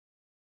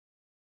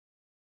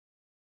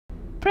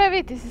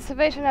Privy, this is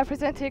Salvation. I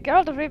present to you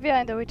Geralt of Rivia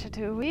and The Witcher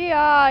 2. We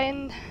are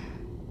in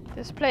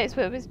this place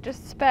where we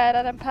just spared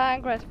Adam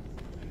Pangred.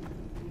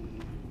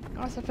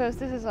 I suppose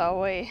this is our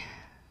way.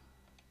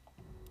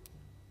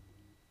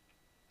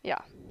 Yeah.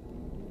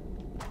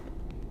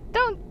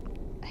 Don't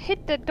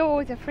hit the door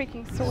with a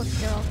freaking sword,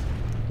 Geralt.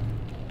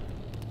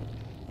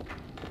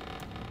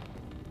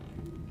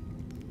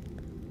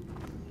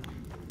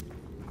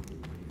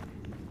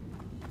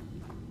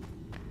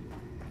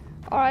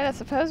 Alright, I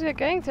suppose we're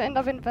going to end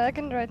up in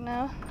Bergen right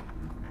now.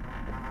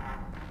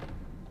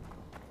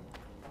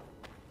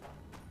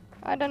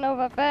 I don't know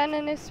where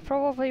Vernon is,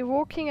 probably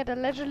walking at a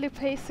leisurely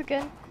pace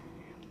again.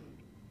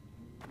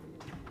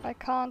 I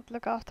can't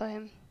look after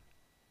him.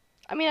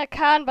 I mean, I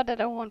can, but I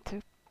don't want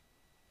to.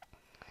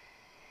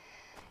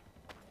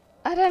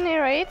 At any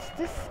rate,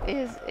 this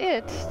is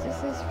it.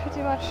 This is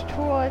pretty much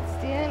towards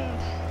the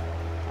end,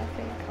 I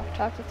think, of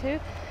chapter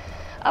 2.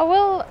 I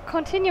will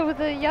continue with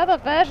the other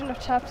version of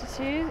chapter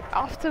 2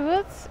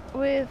 afterwards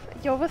with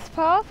Yova's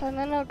path, and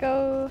then I'll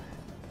go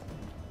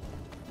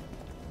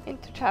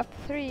into chapter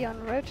 3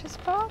 on Roche's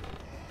path,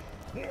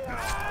 which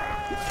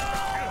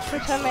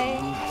I may...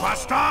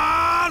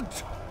 Bastard!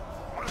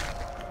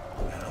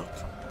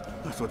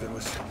 I thought it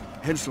was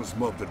Hensel's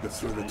mob that got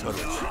through the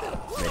tunnels.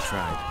 They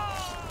tried.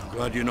 I'm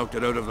glad you knocked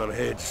it out of their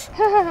heads.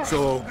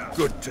 So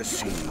good to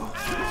see you.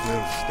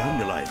 Where's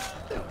Dandelion?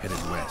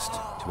 Headed west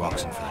to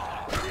Oxenford.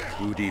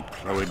 Who'd he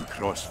ploughing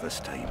cross this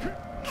time?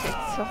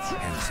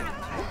 Hensel.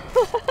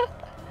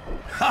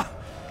 Ha!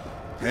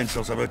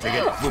 Hensel's about to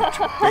get booked,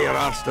 bare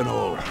arsed and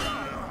all.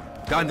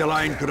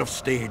 Dandelion could have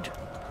stayed.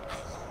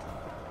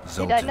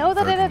 Did I know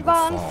that in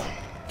advance?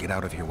 Get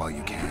out of here while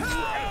you can.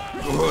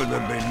 Oh,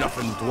 there'd be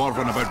nothing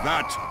dwarven about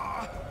that.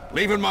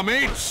 Leaving my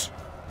mates.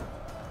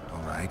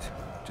 All right,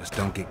 just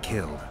don't get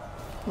killed.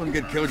 Don't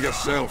get killed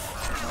yourself,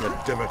 you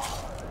divot.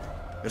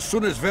 As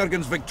soon as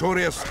Vergen's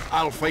victorious,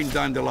 I'll find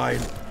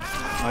Dandelion.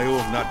 I owe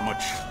him that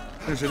much.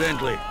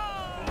 Incidentally,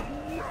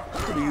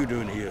 what are you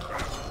doing here?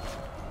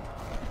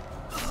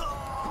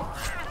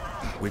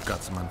 We've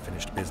got some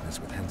unfinished business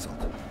with Hensel.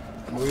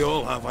 We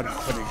all have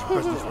unfinished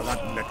business with that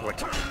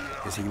nitwit.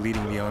 Is he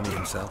leading the army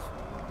himself?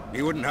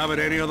 He wouldn't have it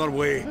any other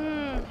way.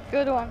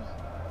 Good one.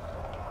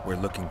 We're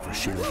looking for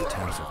Sheila the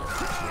town servant.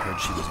 We heard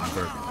she was in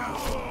Bergen.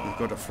 We've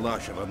got a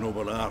flash of her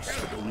noble arse,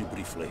 but only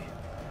briefly.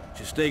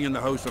 She's staying in the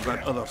house of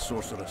that other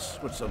sorceress.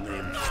 What's her name?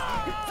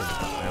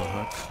 Philippa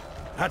Eilhart?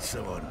 That's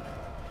the one.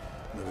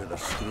 Maybe they're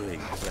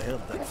screwing, because I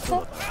heard that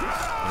Philippa.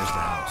 Where's the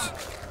house?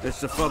 It's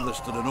the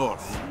furthest to the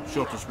north.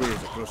 Shortest way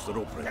is across the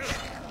rope bridge.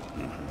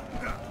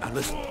 And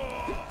listen,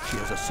 she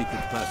has a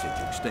secret passage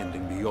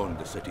extending beyond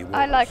the city walls.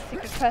 I like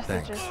secret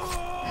passages.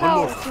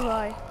 How do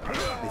I?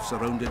 They've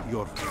surrounded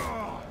York.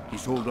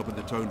 He's holed up in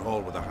the town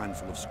hall with a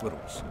handful of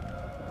squirrels.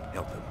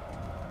 Help him.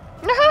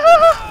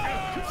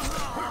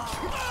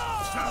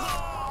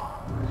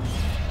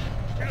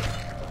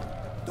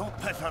 Don't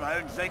piss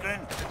around, Zigrin.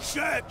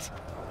 Shoot!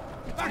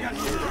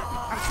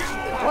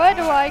 Where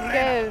do I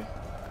go?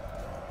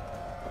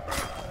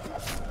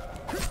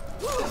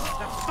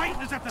 The fight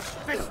is at the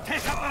fist.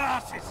 Take up their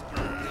asses.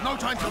 No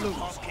time to lose.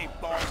 Monkey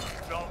bombs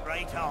drop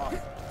right off.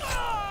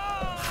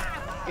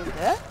 Is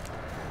there?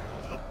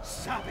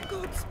 Savage.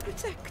 God's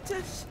protect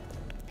us.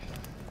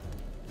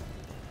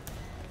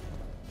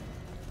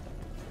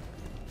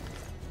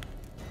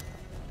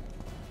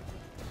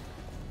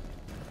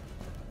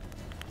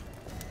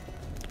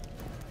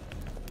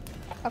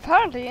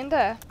 Apparently in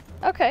there.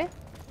 Okay.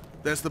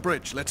 There's the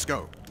bridge. Let's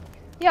go.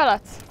 Yeah,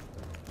 let's.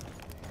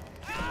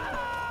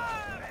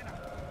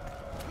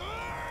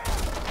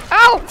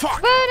 Ow!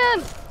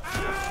 Vernon!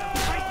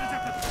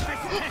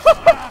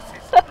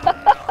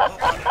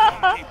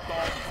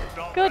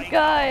 Good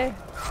guy.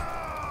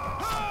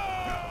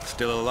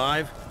 Still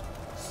alive?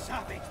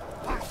 Savage.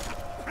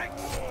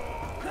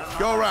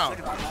 Go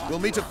around. We'll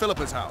meet at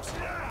Philippa's house.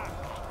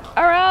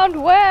 Around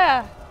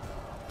where?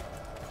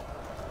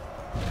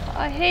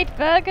 I hate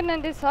Bergen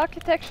and its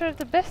architecture at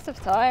the best of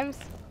times.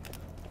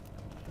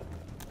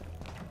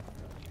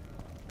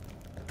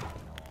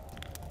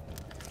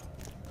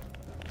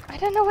 I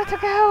don't know where to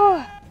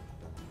go.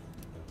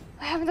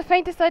 I haven't the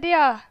faintest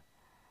idea.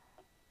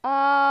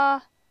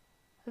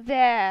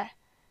 There.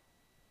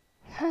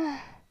 How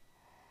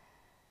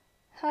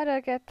do I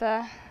get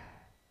there?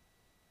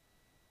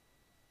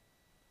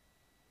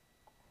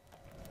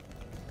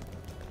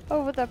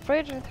 Over the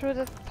bridge and through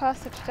the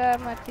passage there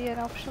might be an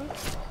option.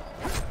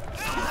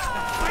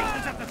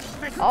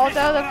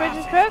 Although the bridge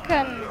is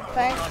broken,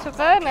 thanks to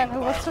Vernon, who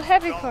was too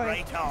heavy for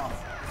it.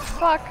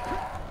 Fuck.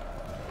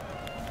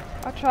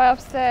 I'll try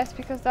upstairs,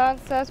 because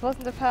downstairs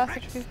wasn't the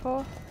passage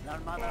before.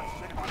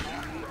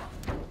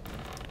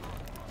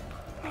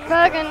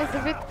 Bergen is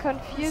a bit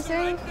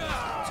confusing.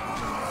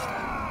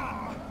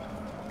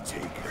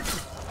 Take it.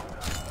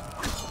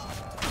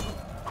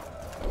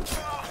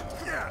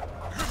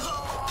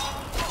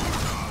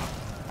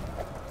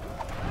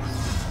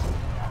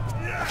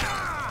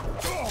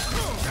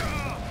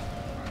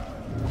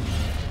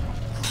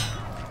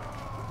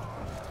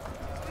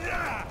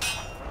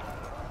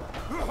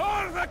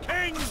 the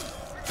king!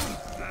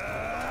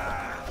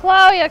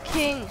 Plow your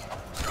king!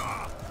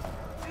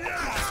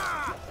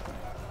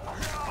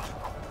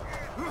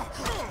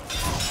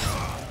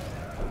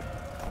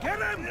 Get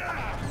him!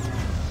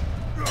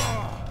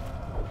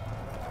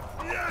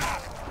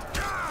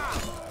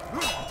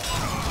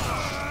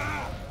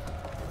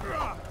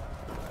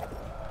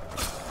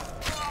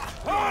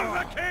 For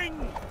the king!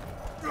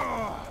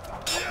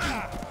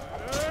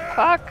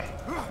 Fuck!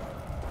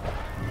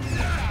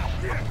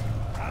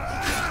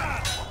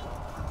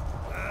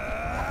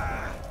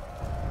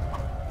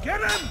 Get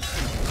him!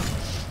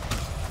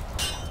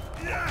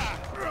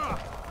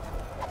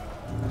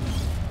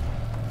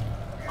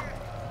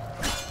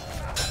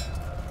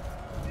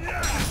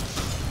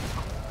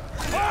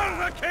 For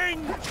the king!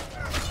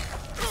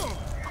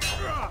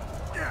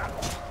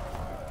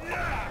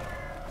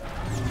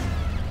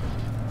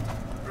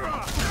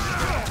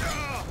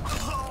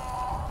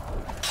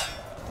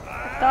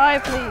 Die,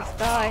 please.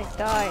 Die,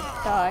 die,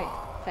 die.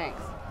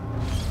 Thanks.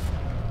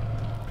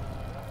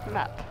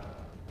 Map.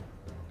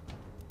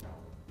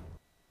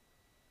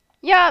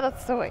 Yeah,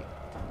 that's the way.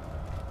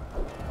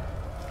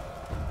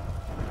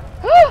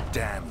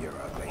 Damn, you're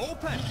ugly.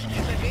 Open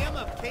in the name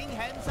of King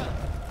Henzel.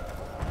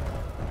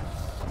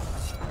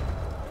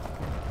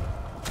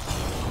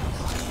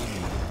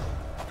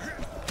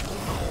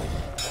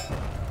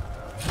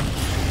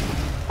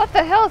 What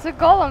the hell is a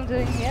golem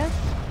doing here?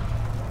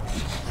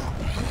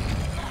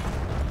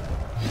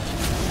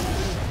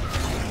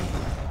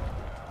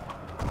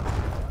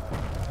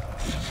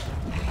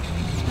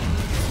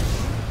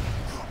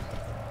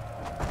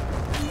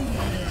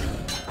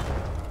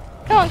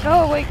 Come on, go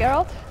away,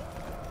 Geralt.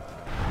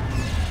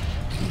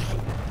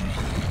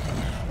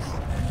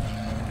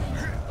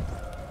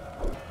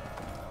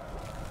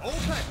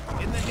 Open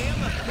in the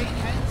name of King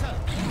Henzel.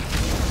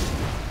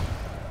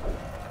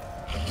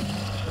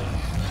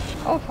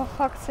 Oh, for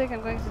fuck's sake,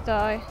 I'm going to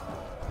die.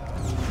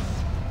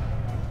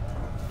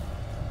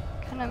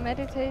 Can I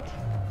meditate?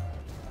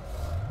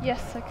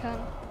 Yes, I can.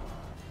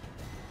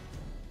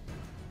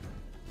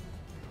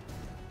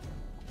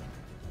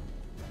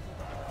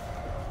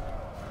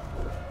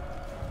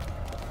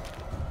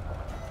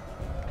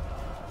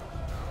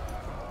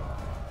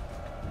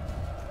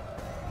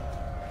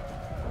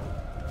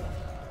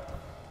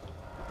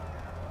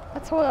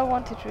 That's all I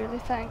wanted, really.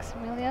 Thanks a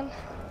million.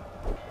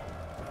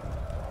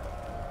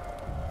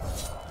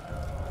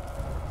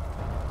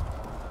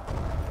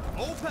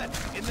 Open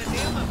in the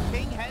name of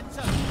King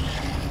Henzel.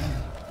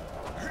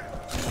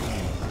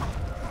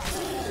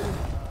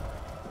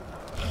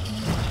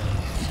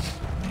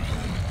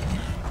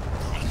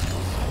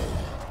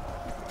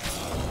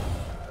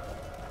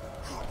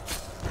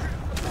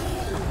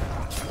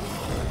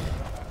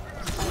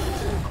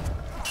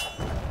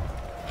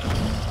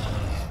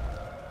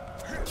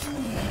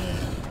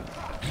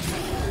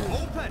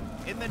 Open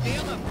in the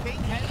name of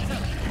King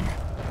Henzel.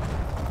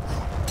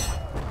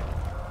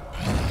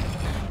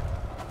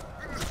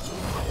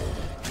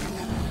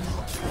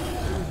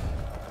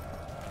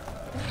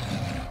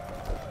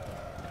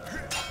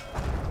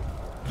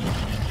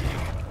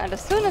 And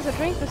as soon as I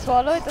drink the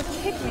swallow, it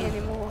doesn't hit me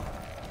anymore.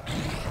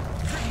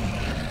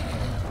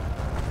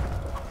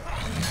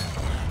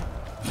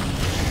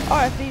 Or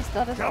at least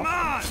not as Come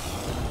often.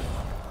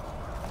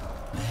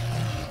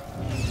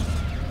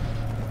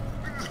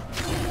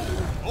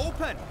 on!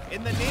 Open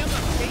in the name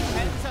of King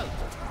Henzel.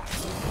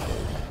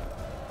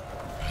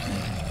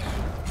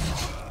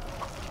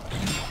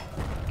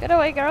 Get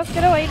away, girls,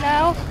 get away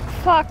now.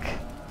 Fuck.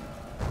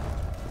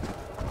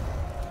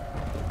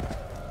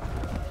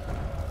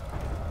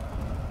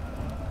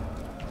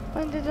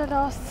 When did I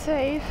last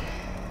save?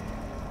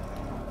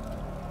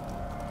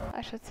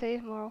 I should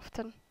save more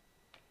often.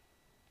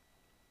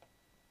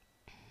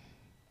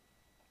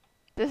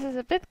 This is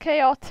a bit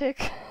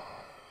chaotic.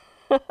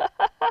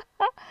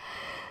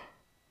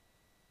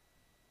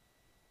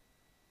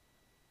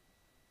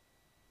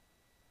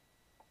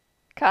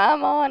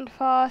 Come on,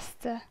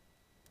 faster.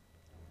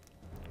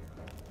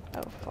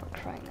 Oh, for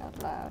crying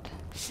out loud.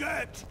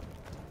 Shit!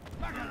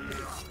 Back on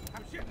you!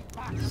 I'm shooting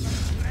back on the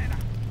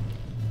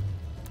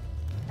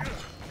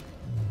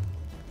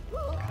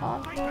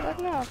Can't do that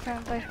now,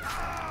 apparently.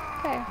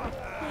 Okay.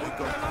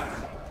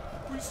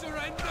 We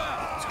surrender!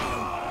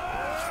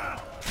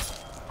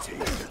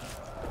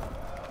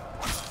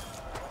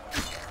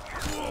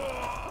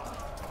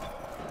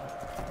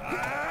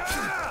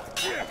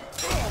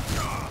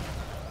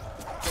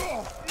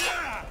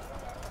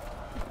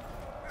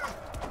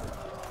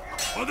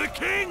 For the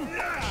king!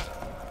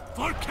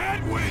 For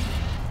Cadwin!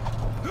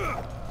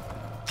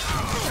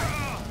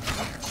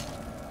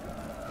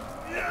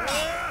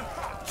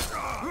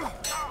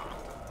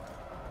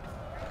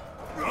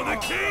 For the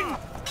king!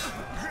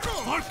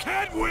 For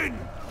Cadwin!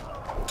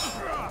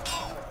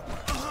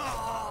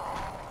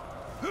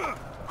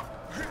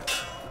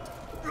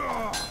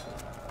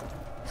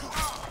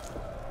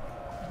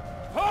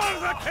 For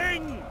the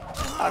king!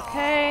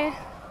 Okay.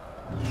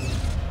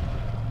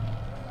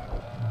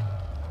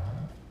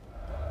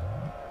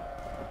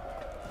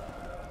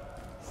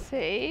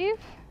 Save.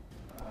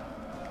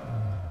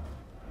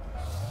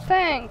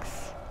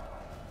 thanks.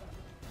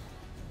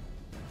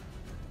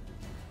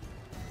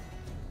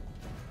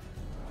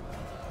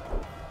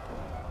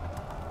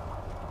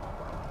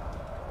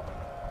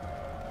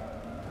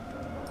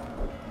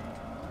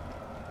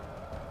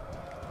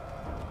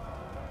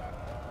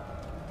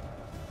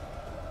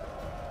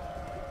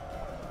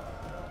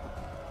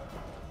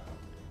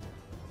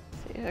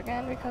 See it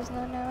again because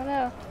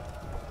no.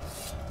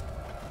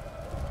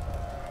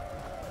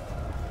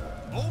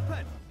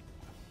 Open!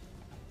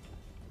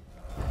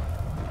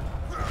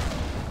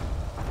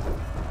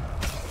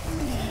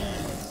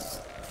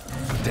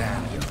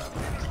 Damn.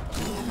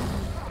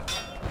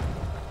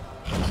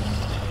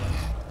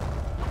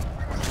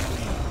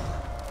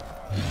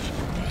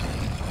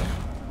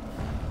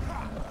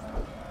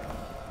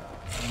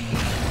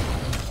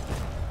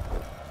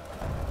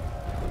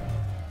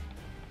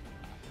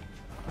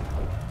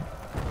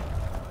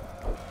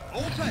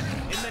 Open!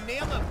 In the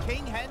name of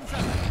King Hensel!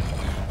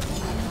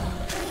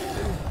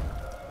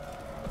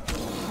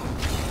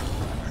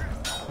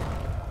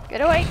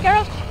 Get away,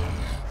 Geralt!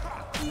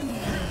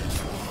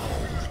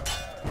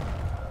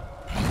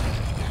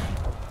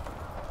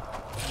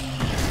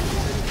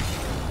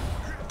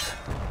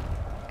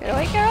 Get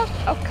away, Geralt!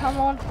 Oh, come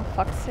on, for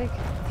fuck's sake.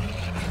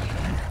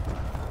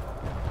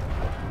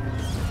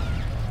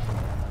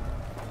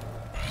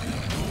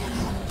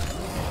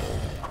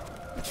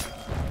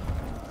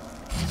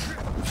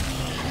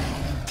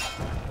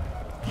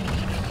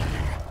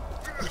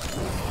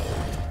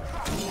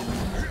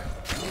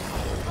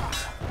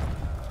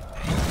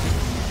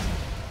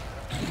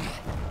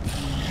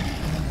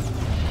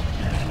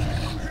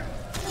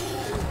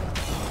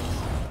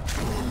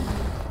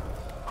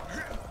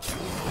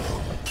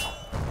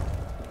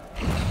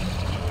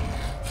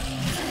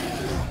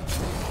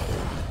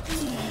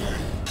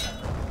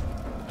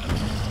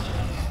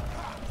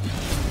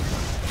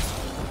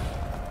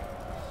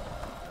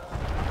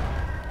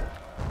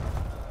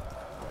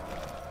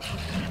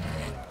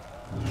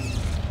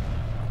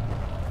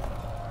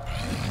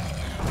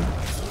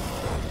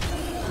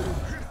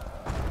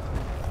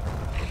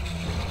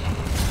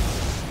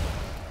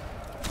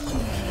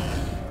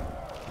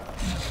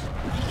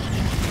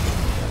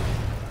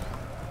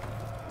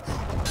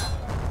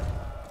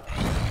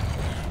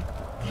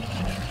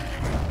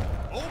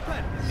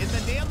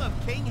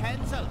 King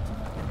Hensel.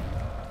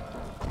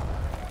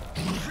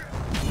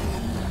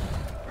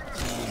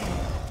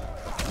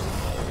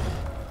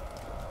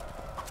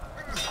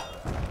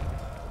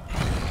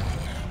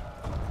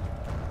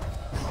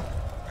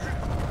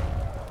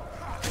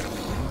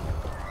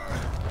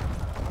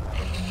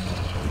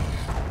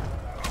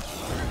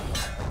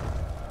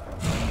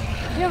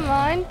 You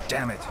mind?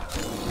 Damn it.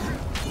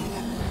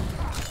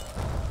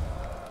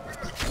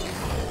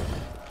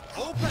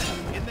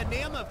 Open in the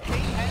name of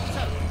King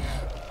Hensel.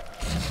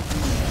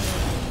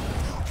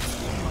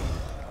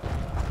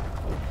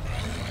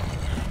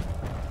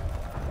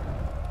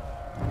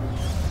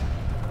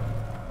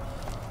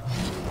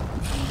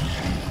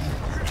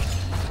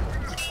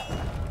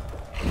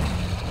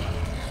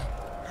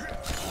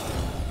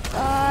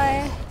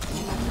 Die.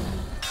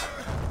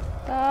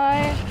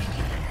 Die.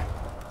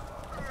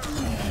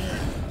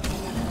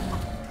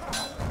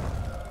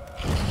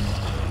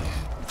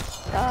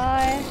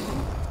 Die.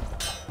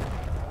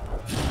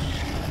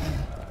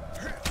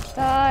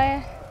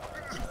 Die.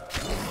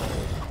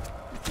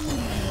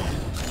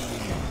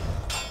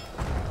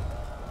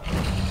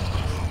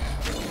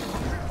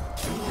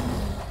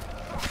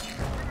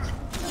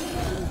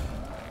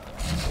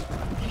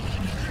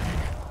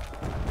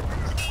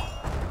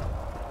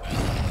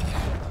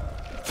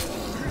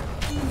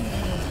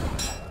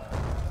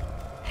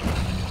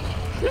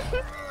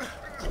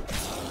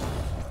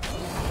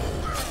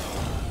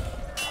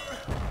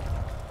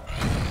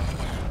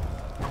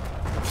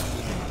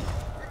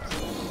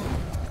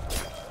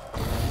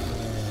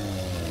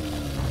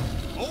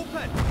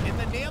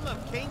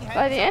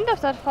 By the end of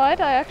that fight,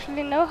 I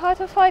actually know how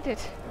to fight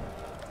it.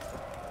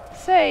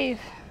 Save.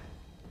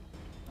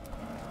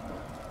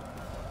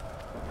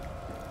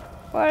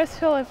 Where is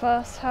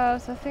Philippa's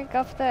house? I think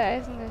up there,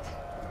 isn't it?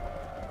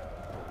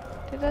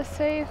 Did I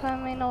save? I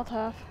may not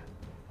have.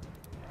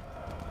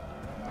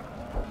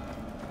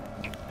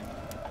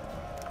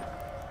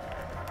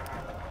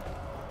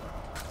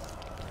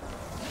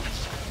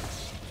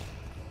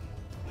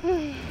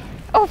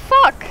 Oh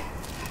fuck!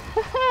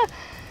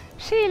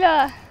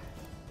 Sheila!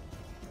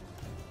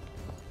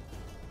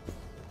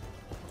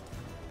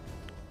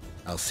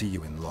 I'll see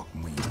you in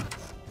Lochmuir.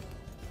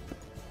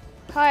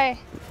 Hi.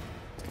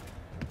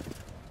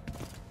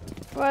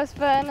 Where's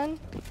Vernon?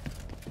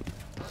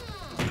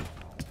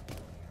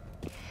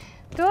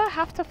 Do I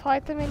have to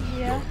fight them in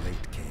here? You're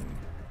late, King.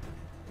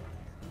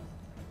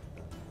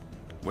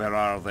 Where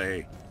are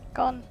they?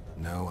 Gone.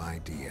 No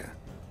idea.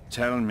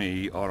 Tell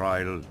me, or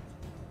I'll...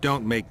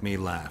 Don't make me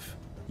laugh.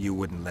 You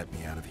wouldn't let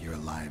me out of here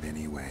alive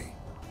anyway.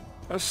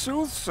 A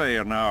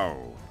soothsayer now.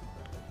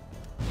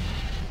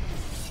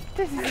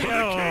 This is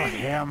Kill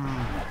him!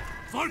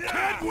 For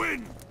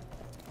Cadwin!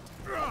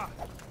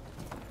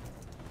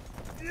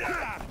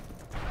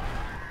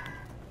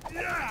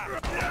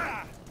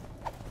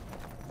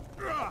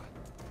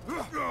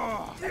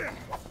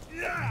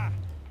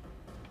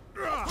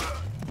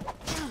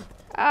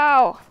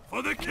 Ow!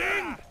 For the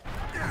king!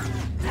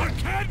 For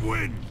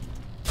Cadwin!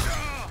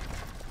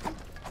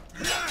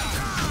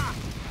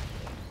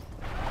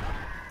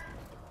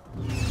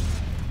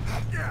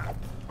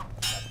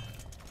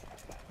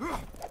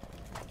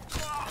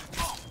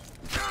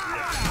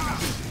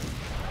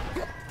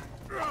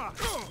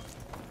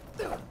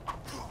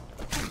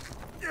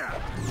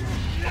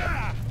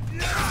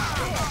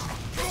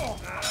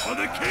 For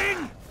the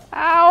king!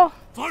 Ow!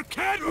 For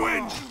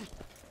Cadwin!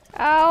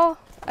 Ow!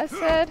 I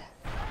said.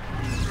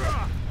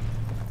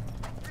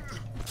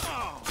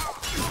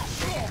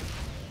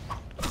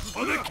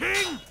 For the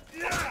king!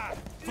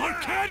 For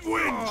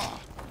Cadwin!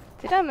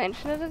 Did I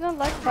mention that I don't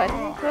like fighting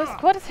in close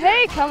quarters?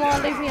 Hey, come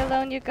on, leave me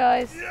alone, you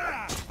guys.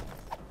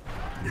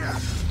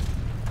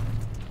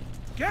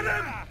 Get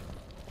him!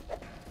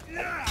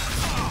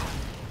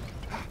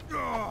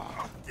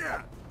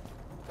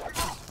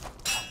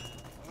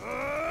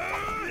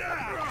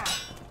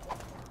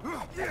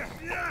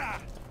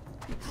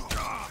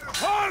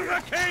 For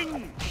the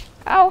king!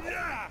 Ow!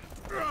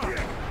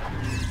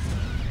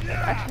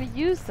 Actually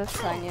use this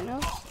sign, you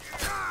know?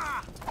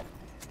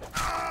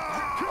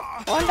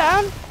 One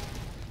down.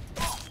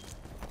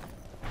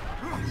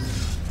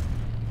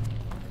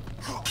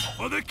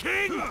 For the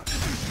king!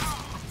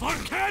 For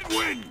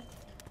Cadwin!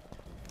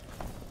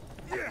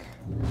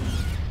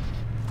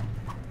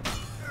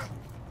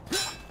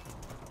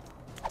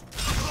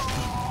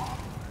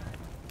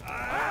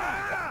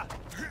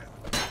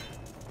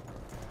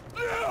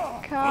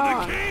 Come For the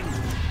on. king!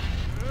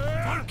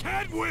 For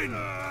Cadwin!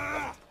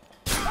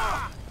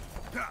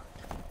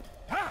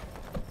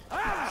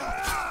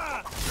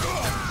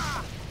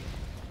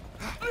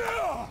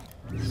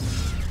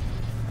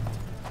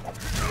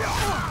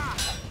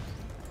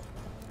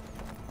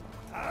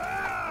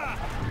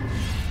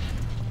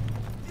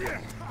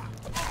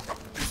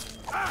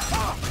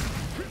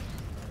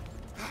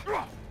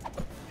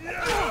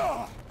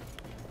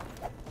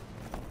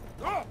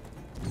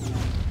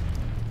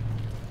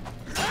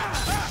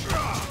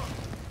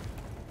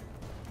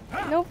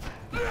 Nope.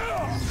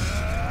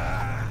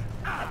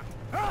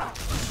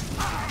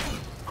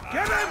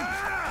 Get him!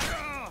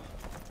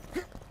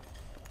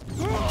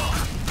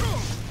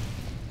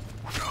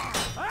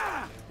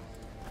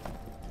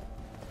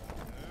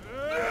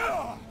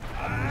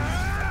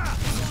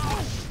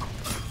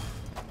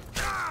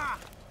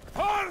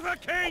 For the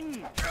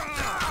king!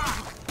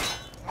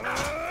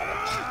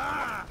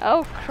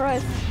 Oh,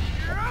 Christ.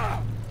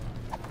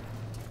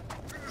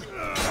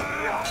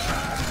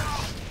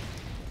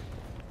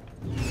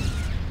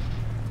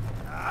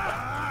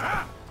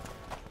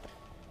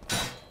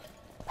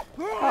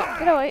 Oh,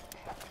 get away.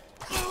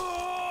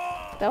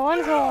 That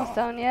one's almost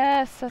down.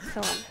 Yes, that's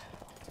the one.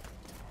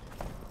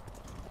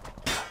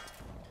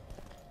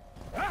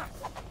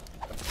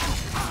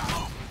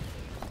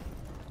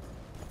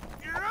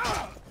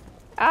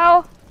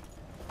 Ow!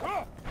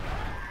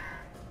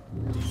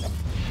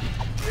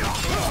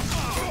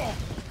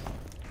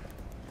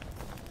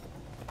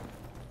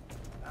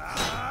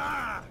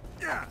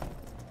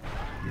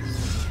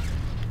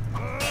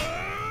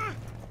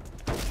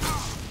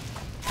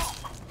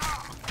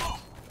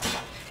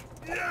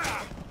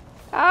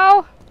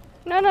 Ow!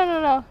 No, no,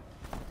 no, no.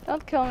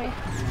 Don't kill me.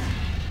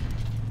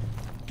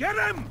 Get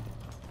him!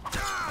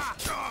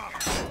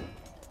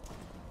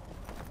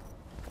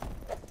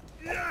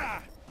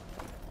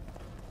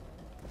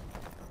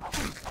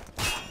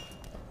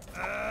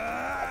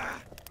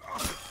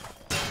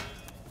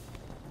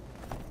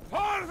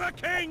 For the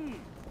king!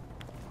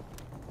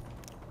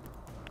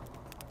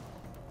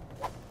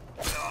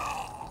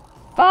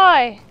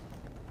 Bye!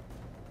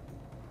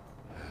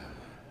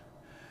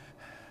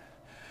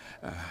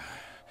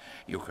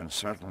 You can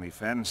certainly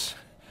fence.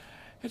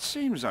 It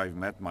seems I've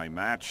met my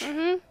match.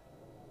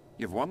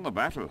 You've won the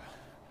battle,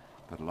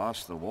 but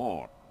lost the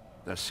war.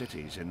 The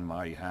city's in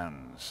my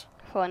hands.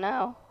 For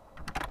now.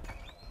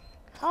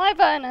 Hi,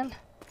 Vernon.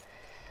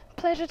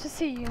 Pleasure to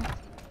see you.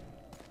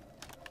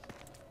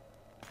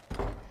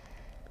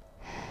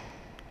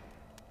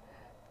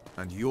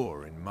 And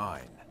you're in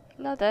mine.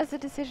 No, there's a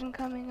decision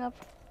coming up.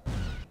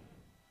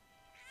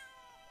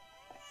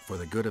 For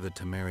the good of the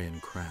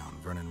Temerian crown,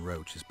 Vernon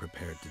Roche is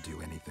prepared to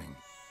do anything.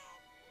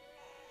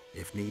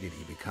 If needed,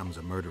 he becomes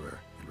a murderer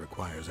and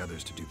requires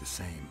others to do the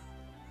same.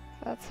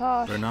 That's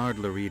harsh. Bernard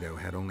Laredo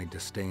had only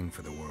disdain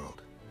for the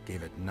world,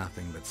 gave it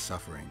nothing but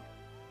suffering.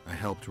 I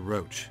helped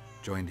Roche,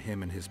 joined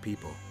him and his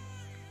people,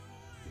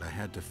 and I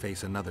had to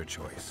face another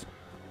choice.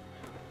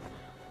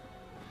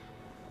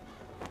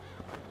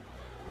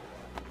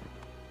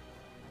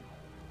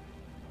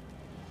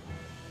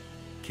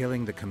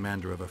 Killing the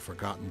commander of a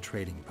forgotten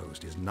trading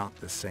post is not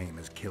the same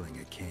as killing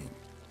a king.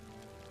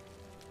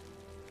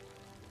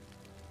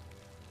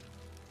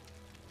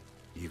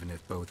 Even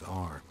if both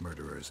are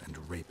murderers and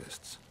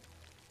rapists.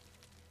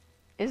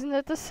 Isn't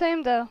it the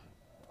same, though?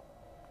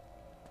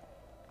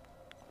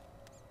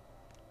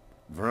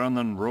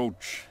 Vernon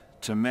Roche,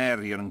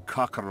 Temerian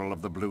cockerel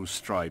of the blue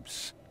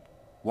stripes.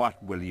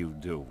 What will you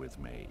do with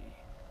me?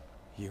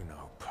 You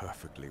know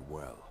perfectly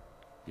well.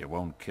 You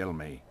won't kill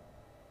me.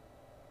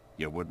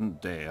 You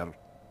wouldn't dare.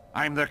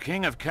 I'm the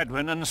King of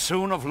Kedwin and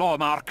soon of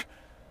Lormark.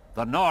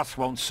 The North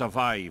won't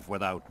survive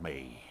without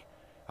me.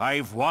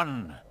 I've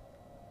won.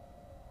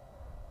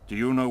 Do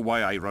you know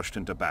why I rushed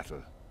into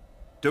battle?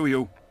 Do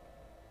you?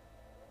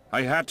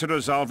 I had to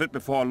resolve it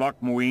before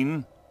Loch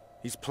Muin.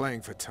 He's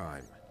playing for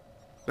time.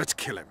 Let's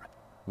kill him.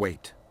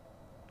 Wait.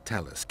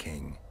 Tell us,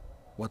 King.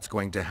 What's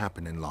going to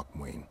happen in Loch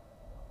Muin?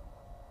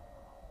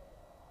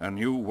 A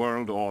new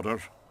world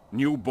order,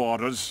 new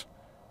borders.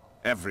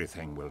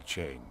 Everything will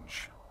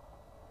change.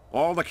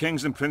 All the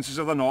kings and princes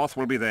of the North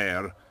will be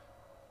there.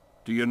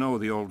 Do you know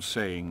the old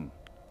saying?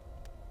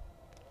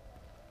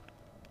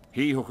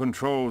 He who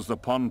controls the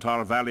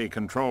Pontar Valley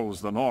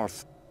controls the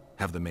North.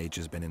 Have the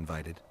mages been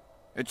invited?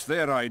 It's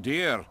their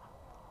idea.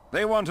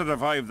 They want to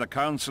revive the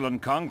Council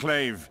and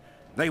Conclave.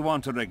 They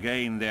want to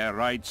regain their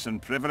rights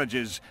and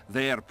privileges,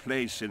 their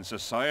place in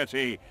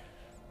society.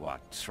 What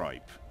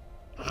tripe.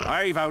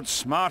 I've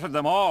outsmarted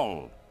them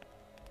all.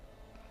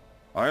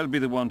 I'll be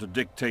the one to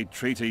dictate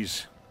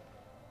treaties.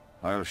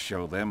 I'll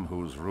show them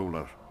who's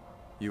ruler.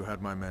 You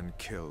had my men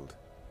killed.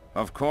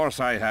 Of course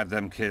I had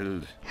them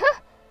killed.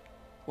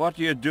 What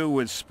do you do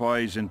with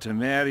spies in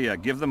Temeria?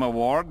 Give them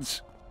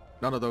awards?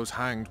 None of those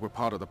hanged were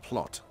part of the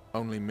plot.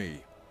 Only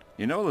me.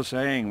 You know the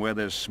saying, where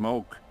there's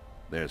smoke,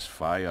 there's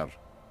fire.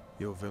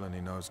 Your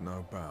villainy knows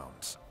no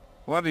bounds.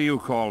 What do you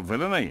call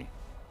villainy?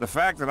 The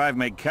fact that I've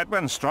made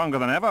Kedwen stronger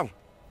than ever?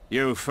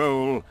 You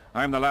fool!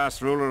 I'm the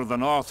last ruler of the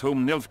North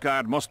whom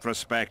Nilfgaard must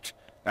respect.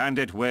 And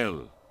it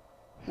will.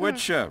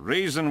 Witcher,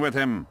 reason with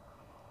him.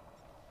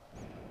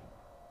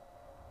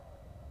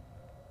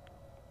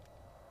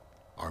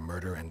 Are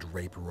murder and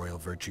rape royal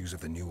virtues of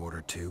the New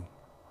Order too?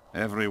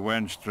 Every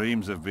wench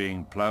dreams of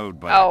being ploughed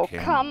by a king.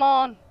 Oh, come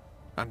on.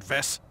 And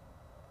Vess?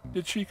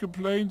 Did she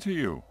complain to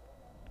you?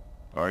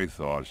 I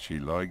thought she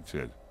liked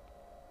it.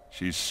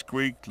 She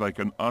squeaked like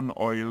an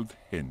unoiled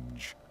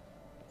hinge.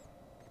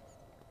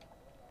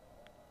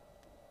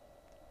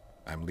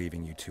 I'm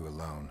leaving you two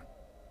alone.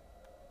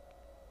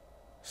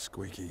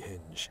 Squeaky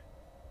hinge.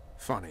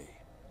 Funny.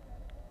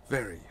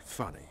 Very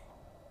funny.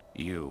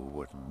 You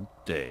wouldn't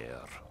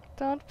dare.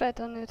 Don't bet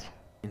on it.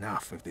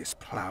 Enough of this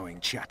ploughing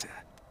chatter.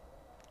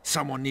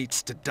 Someone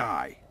needs to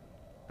die,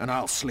 and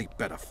I'll sleep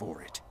better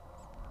for it.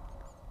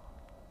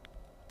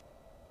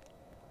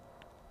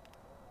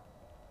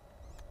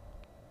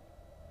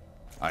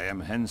 I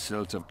am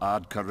Henselt of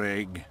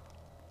Ardcarreg,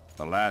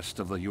 the last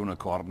of the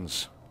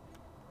unicorns.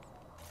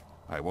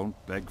 I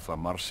won't beg for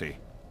mercy.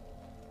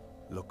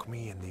 Look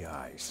me in the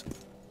eyes.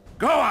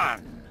 Go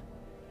on!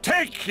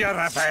 Take your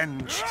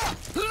revenge!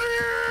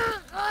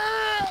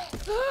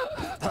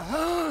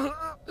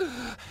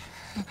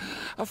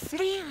 A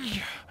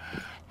flea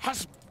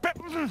has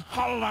bitten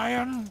a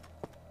lion.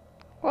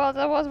 Well,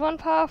 there was one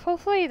powerful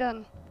flea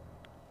then.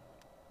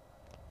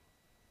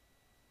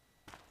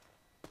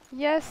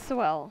 Yes,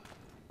 well.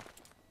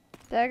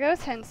 There goes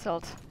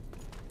Henselt.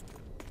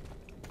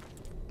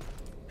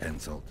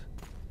 Henselt.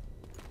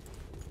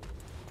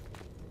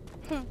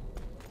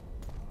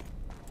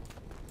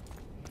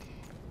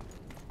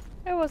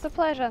 It was a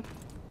pleasure.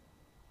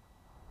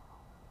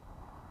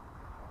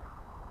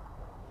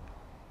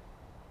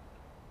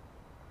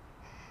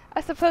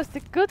 I suppose the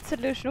good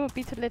solution would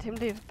be to let him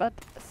live, but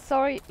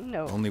sorry,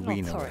 no. Only we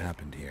not know sorry. what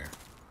happened here.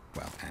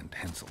 Well, and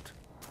Henselt.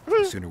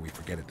 The sooner we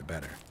forget it, the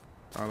better.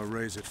 I'll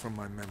erase it from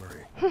my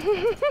memory.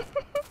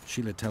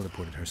 Sheila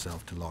teleported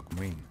herself to Loch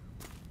Muin.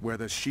 Where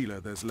there's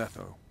Sheila, there's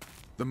Letho.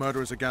 The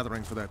murderers are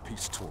gathering for their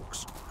peace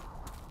talks.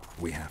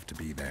 We have to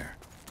be there.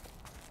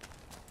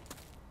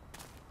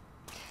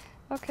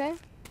 Okay.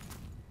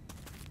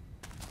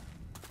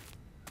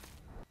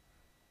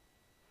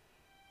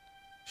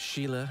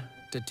 Sheila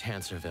de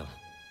Tanserville.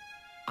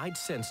 I'd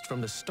sensed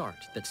from the start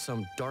that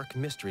some dark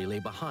mystery lay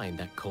behind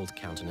that cold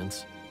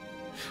countenance.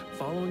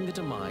 Following the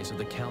demise of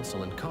the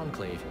Council and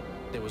Conclave,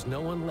 there was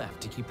no one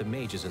left to keep the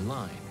mages in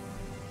line.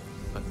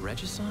 But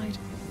regicide?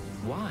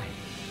 Why?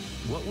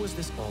 What was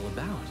this all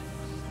about?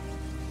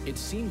 It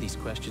seemed these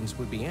questions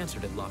would be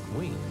answered at Loch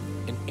Muin,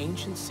 an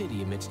ancient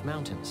city amidst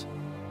mountains.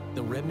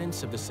 The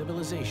remnants of the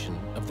civilization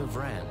of the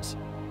Vrans,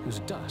 whose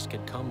dusk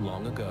had come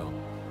long ago.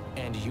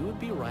 And you would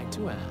be right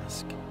to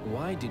ask,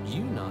 why did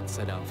you not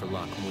set out for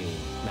Loch Muin,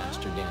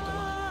 Master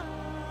Dandelion?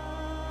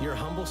 Your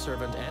humble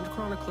servant and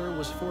chronicler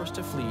was forced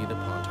to flee the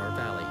Pontar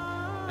Valley,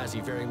 as he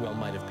very well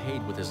might have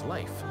paid with his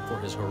life for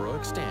his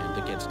heroic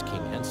stand against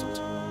King Henselt.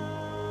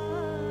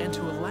 And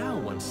to allow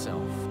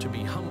oneself to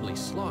be humbly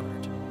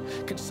slaughtered,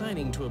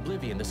 consigning to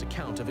oblivion this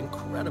account of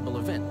incredible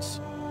events,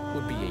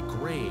 would be a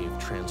grave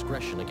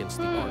transgression against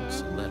the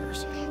arts and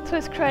letters. To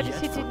his credit,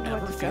 Yet he didn't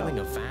want to feeling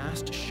go. a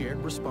vast shared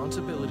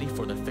responsibility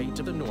for the fate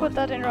of the North, Put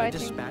that in I writing.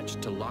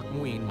 dispatched to Loch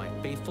Muin my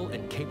faithful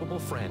and capable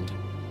friend,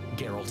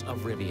 Geralt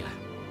of Rivia.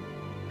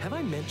 Have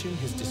I mentioned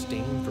his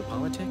disdain for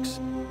politics?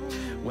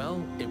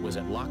 Well, it was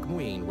at Loch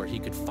Muin where he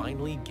could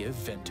finally give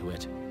vent to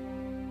it.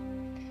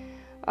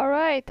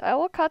 Alright, I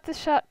will cut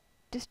this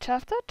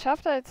chapter?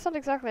 It's not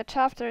exactly a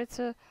chapter, it's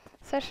a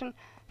session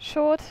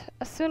short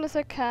as soon as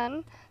I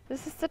can.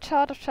 This is the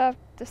start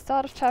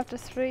of chapter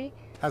 3.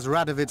 Has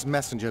Radovid's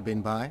messenger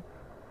been by?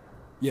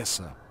 Yes,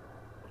 sir.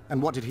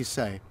 And what did he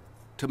say?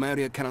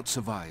 Temeria cannot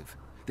survive.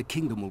 The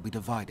kingdom will be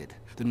divided.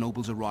 The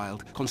nobles are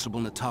riled. Constable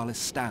Natalis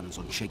stands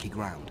on shaky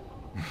ground.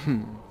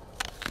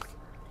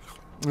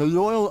 The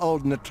loyal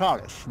old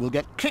Natalis will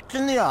get kicked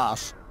in the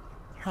arse.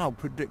 How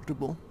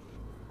predictable.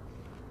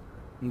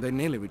 They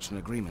nearly reached an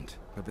agreement,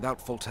 but without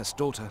Foltest's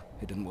daughter,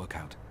 it didn't work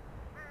out.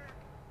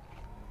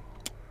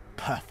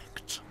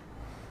 Perfect.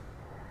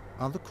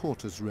 Are the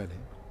quarters ready?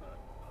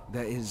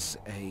 There is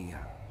a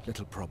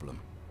little problem.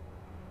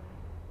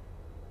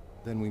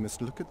 Then we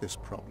must look at this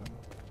problem.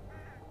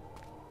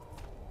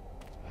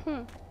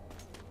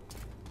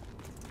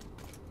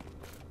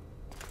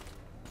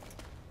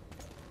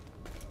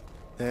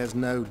 There's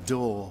no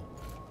door.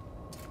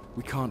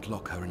 We can't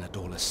lock her in a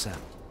doorless cell.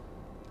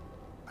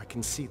 I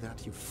can see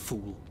that, you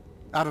fool.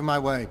 Out of my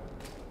way.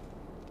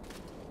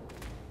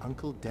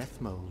 Uncle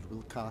Deathmold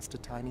will cast a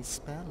tiny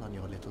spell on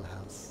your little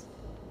house.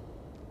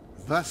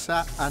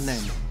 Versa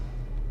anem.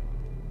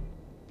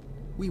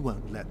 We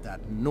won't let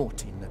that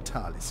naughty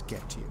Natalis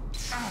get you.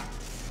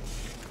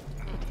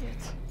 Idiot.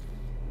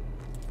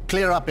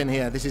 Clear up in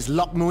here. This is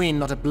Loch Muin,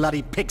 not a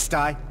bloody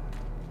pigsty.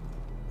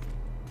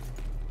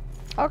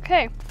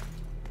 Okay.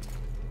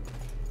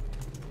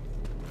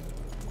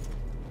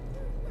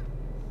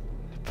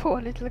 Poor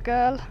little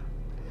girl.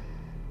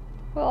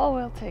 Well,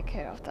 we'll take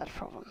care of that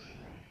problem.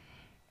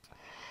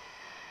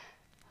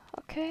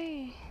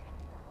 Okay.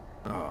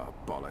 Oh,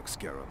 bollocks,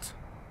 Geralt.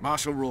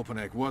 Marshal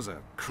Ropeneck was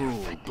a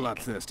cruel,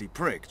 bloodthirsty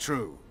prick,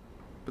 true.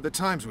 But the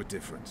times were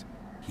different.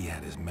 He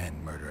had his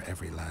men murder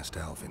every last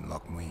elf in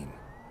Loch Muin.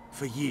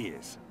 For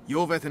years,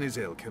 Yorveth and his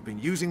ilk have been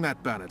using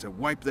that banner to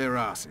wipe their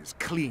asses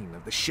clean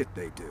of the shit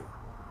they do.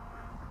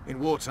 In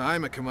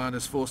wartime, a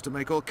commander's forced to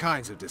make all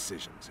kinds of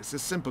decisions. It's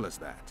as simple as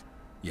that.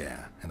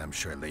 Yeah, and I'm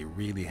sure it lay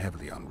really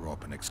heavily on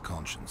Ropeneck's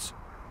conscience.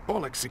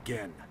 Bollocks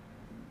again.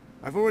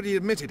 I've already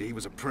admitted he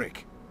was a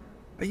prick.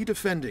 Are you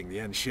defending the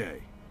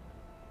Enshe?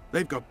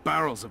 They've got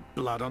barrels of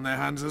blood on their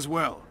hands as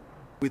well.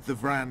 With the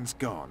Vrans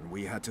gone,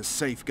 we had to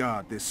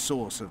safeguard this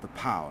source of the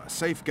power,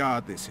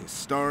 safeguard this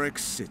historic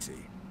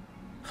city.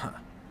 Huh,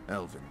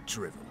 elven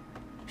drivel.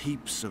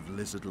 Heaps of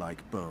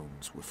lizard-like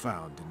bones were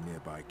found in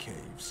nearby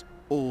caves,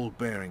 all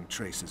bearing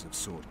traces of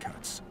sword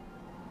cuts.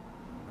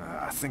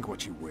 Think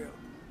what you will.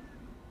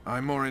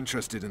 I'm more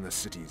interested in the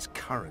city's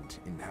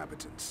current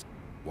inhabitants.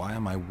 Why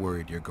am I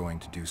worried you're going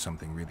to do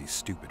something really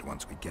stupid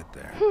once we get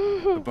there?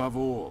 Above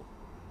all,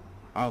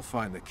 I'll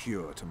find the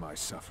cure to my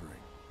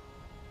suffering.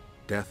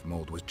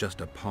 Deathmold was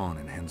just a pawn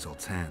in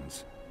Henselt's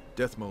hands.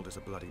 Deathmold is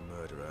a bloody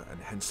murderer, and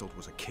Henselt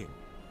was a king.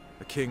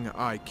 A king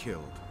I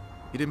killed.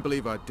 He didn't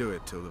believe I'd do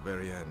it till the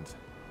very end.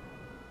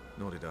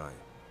 Nor did I.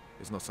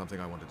 It's not something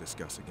I want to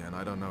discuss again.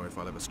 I don't know if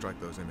I'll ever strike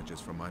those images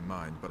from my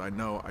mind, but I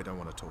know I don't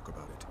want to talk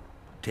about it.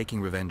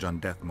 Taking revenge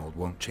on Deathmold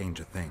won't change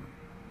a thing.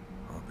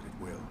 Oh, but it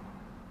will.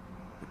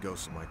 The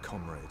ghosts of my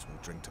comrades will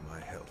drink to my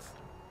health.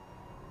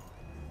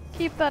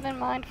 Keep that in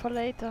mind for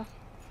later.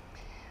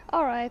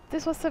 Alright,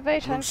 this was the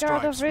Witcher and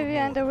Geralt of Rivia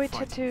and The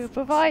Witcher 2.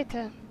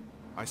 Beweite.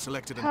 I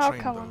selected and How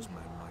trained come? those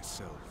men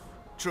myself.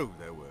 True,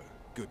 there were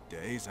good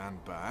days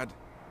and bad.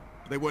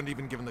 They weren't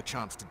even given the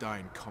chance to die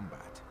in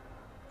combat.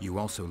 You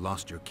also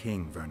lost your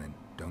king, Vernon.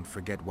 Don't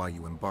forget why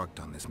you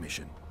embarked on this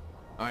mission.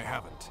 I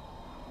haven't.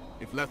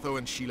 If Letho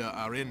and Sheila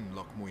are in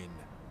Loch Muin,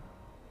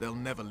 they'll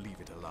never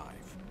leave it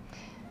alive.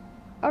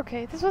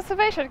 Okay, this was the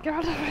Witcher and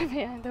Geralt of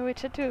Rivia and The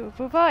Witcher 2.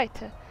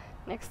 Beweite.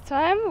 Next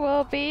time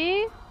will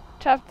be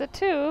Chapter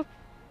 2,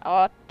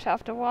 or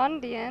Chapter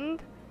 1, the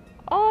end,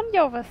 on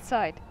Yorveth's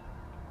side.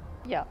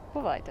 Yeah,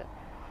 beweite.